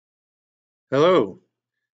Hello,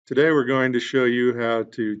 today we're going to show you how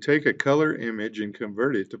to take a color image and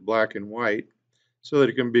convert it to black and white so that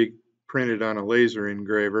it can be printed on a laser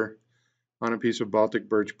engraver on a piece of Baltic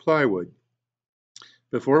birch plywood.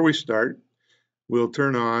 Before we start, we'll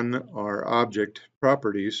turn on our object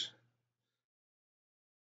properties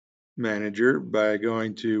manager by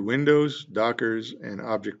going to Windows, Dockers, and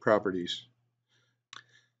Object Properties.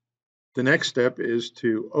 The next step is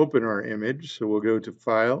to open our image, so we'll go to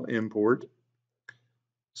File, Import,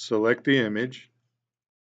 select the image,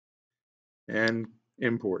 and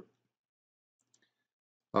import.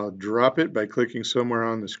 I'll drop it by clicking somewhere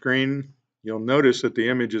on the screen. You'll notice that the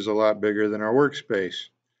image is a lot bigger than our workspace,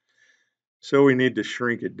 so we need to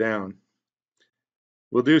shrink it down.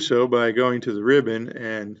 We'll do so by going to the ribbon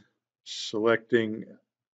and selecting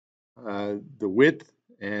the width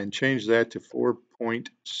and change that to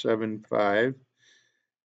 4.75.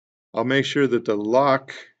 I'll make sure that the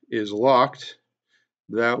lock is locked.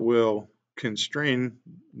 That will constrain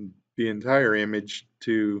the entire image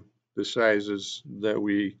to the sizes that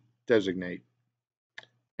we designate.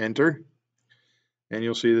 Enter, and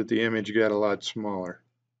you'll see that the image got a lot smaller.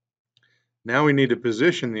 Now we need to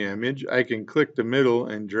position the image. I can click the middle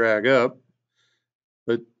and drag up,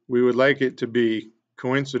 but we would like it to be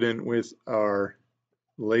coincident with our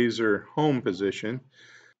laser home position.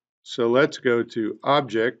 So let's go to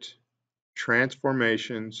Object,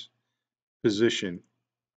 Transformations, Position.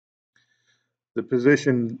 The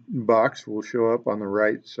position box will show up on the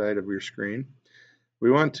right side of your screen. We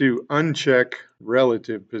want to uncheck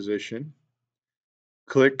relative position.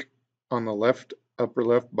 Click on the upper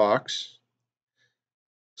left box,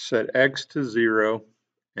 set X to 0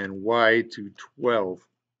 and Y to 12.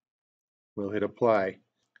 We'll hit apply.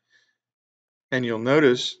 And you'll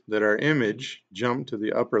notice that our image jumped to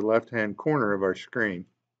the upper left-hand corner of our screen.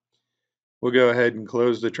 We'll go ahead and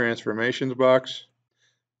close the transformations box.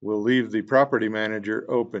 We'll leave the property manager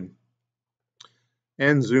open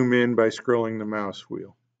and zoom in by scrolling the mouse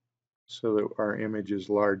wheel so that our image is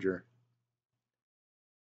larger.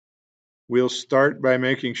 We'll start by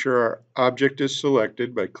making sure our object is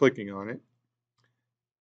selected by clicking on it.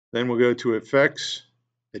 Then we'll go to Effects,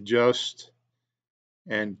 Adjust,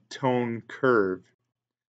 and Tone Curve.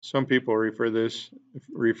 Some people refer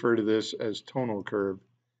to this as tonal curve.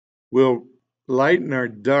 We'll lighten our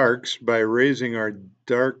darks by raising our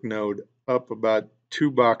dark node up about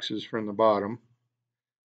 2 boxes from the bottom.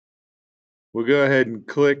 We'll go ahead and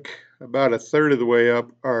click about 1/3 of the way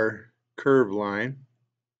up our curve line.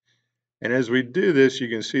 And as we do this, you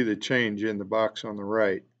can see the change in the box on the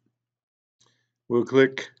right. We'll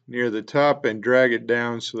click near the top and drag it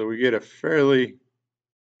down so that we get a fairly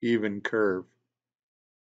even curve.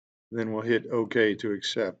 Then we'll hit OK to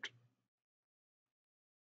accept.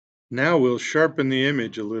 Now we'll sharpen the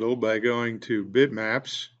image a little by going to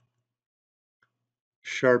Bitmaps,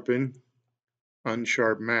 Sharpen,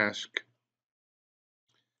 Unsharp Mask.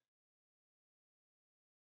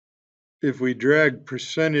 If we drag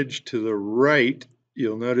percentage to the right,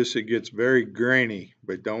 you'll notice it gets very grainy,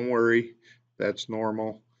 but don't worry, that's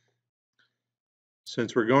normal.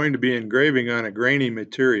 Since we're going to be engraving on a grainy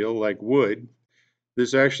material like wood,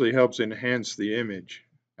 this actually helps enhance the image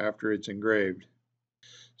after it's engraved.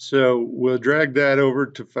 So we'll drag that over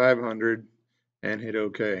to 500 and hit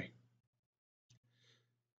OK.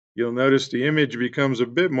 You'll notice the image becomes a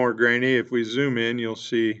bit more grainy. If we zoom in, you'll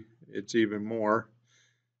see it's even more.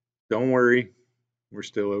 Don't worry, we're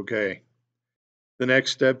still okay. The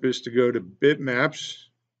next step is to go to Bitmaps,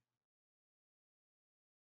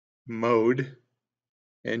 Mode,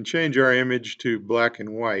 and change our image to black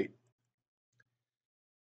and white.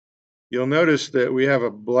 You'll notice that we have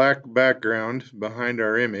a black background behind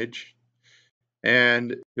our image,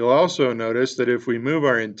 and you'll also notice that if we move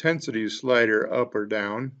our intensity slider up or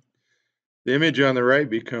down, the image on the right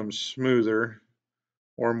becomes smoother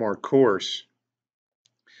or more coarse.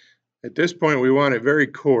 At this point, we want it very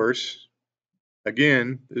coarse.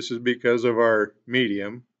 Again, this is because of our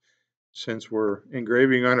medium. Since we're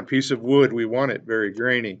engraving on a piece of wood, we want it very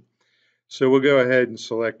grainy. So we'll go ahead and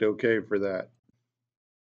select OK for that.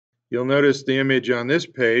 You'll notice the image on this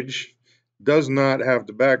page does not have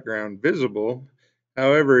the background visible.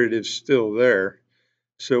 However, it is still there.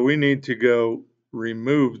 So we need to go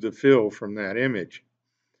remove the fill from that image.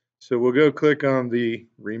 So we'll go click on the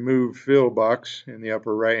Remove Fill box in the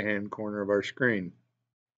upper right-hand corner of our screen.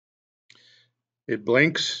 It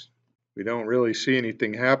blinks. We don't really see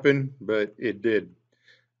anything happen, but it did.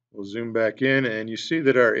 We'll zoom back in and you see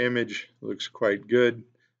that our image looks quite good,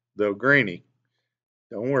 though grainy.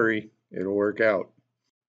 Don't worry, it'll work out.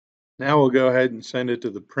 Now we'll go ahead and send it to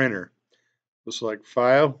the printer. We'll select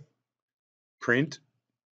File, print.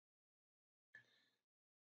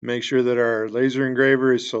 Make sure that our laser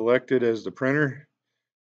engraver is selected as the printer.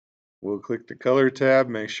 We'll click the color tab,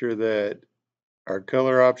 make sure that our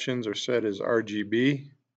color options are set as RGB.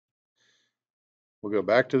 We'll go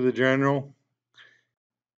back to the general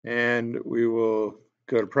and we will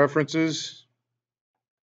go to preferences.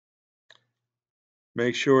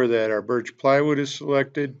 Make sure that our birch plywood is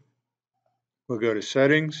selected. We'll go to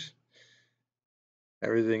settings.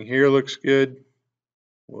 Everything here looks good.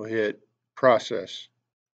 We'll hit process.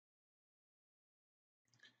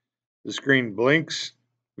 The screen blinks.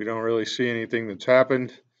 We don't really see anything that's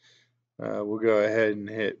happened. We'll go ahead and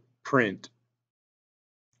hit print.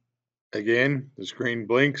 Again, the screen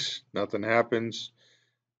blinks, nothing happens.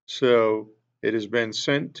 So it has been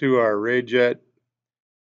sent to our Rayjet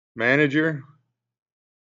manager.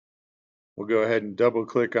 We'll go ahead and double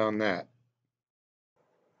click on that.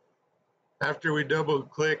 After we double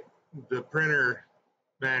click the printer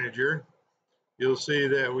manager, you'll see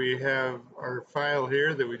that we have our file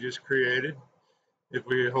here that we just created. If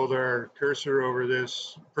we hold our cursor over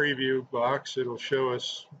this preview box, it'll show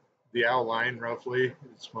us the outline roughly.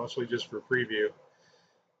 It's mostly just for preview.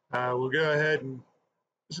 We'll go ahead and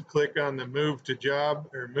just click on the move to job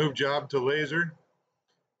or move job to laser.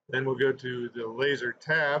 Then we'll go to the laser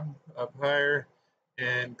tab up higher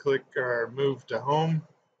and click our move to home.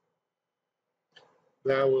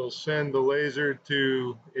 That will send the laser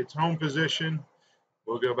to its home position.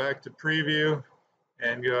 We'll go back to preview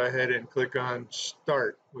and go ahead and click on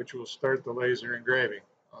start, which will start the laser engraving.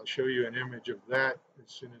 I'll show you an image of that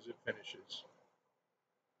as soon as it finishes.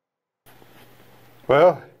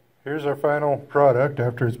 Well, here's our final product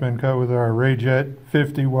after it's been cut with our Rayjet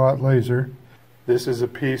 50-watt laser. This is a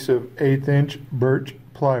piece of 1/8 inch birch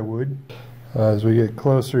plywood. As we get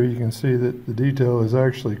closer, you can see that the detail is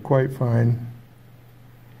actually quite fine.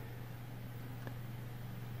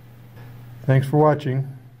 Thanks for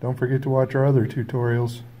watching. Don't forget to watch our other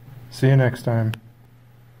tutorials. See you next time.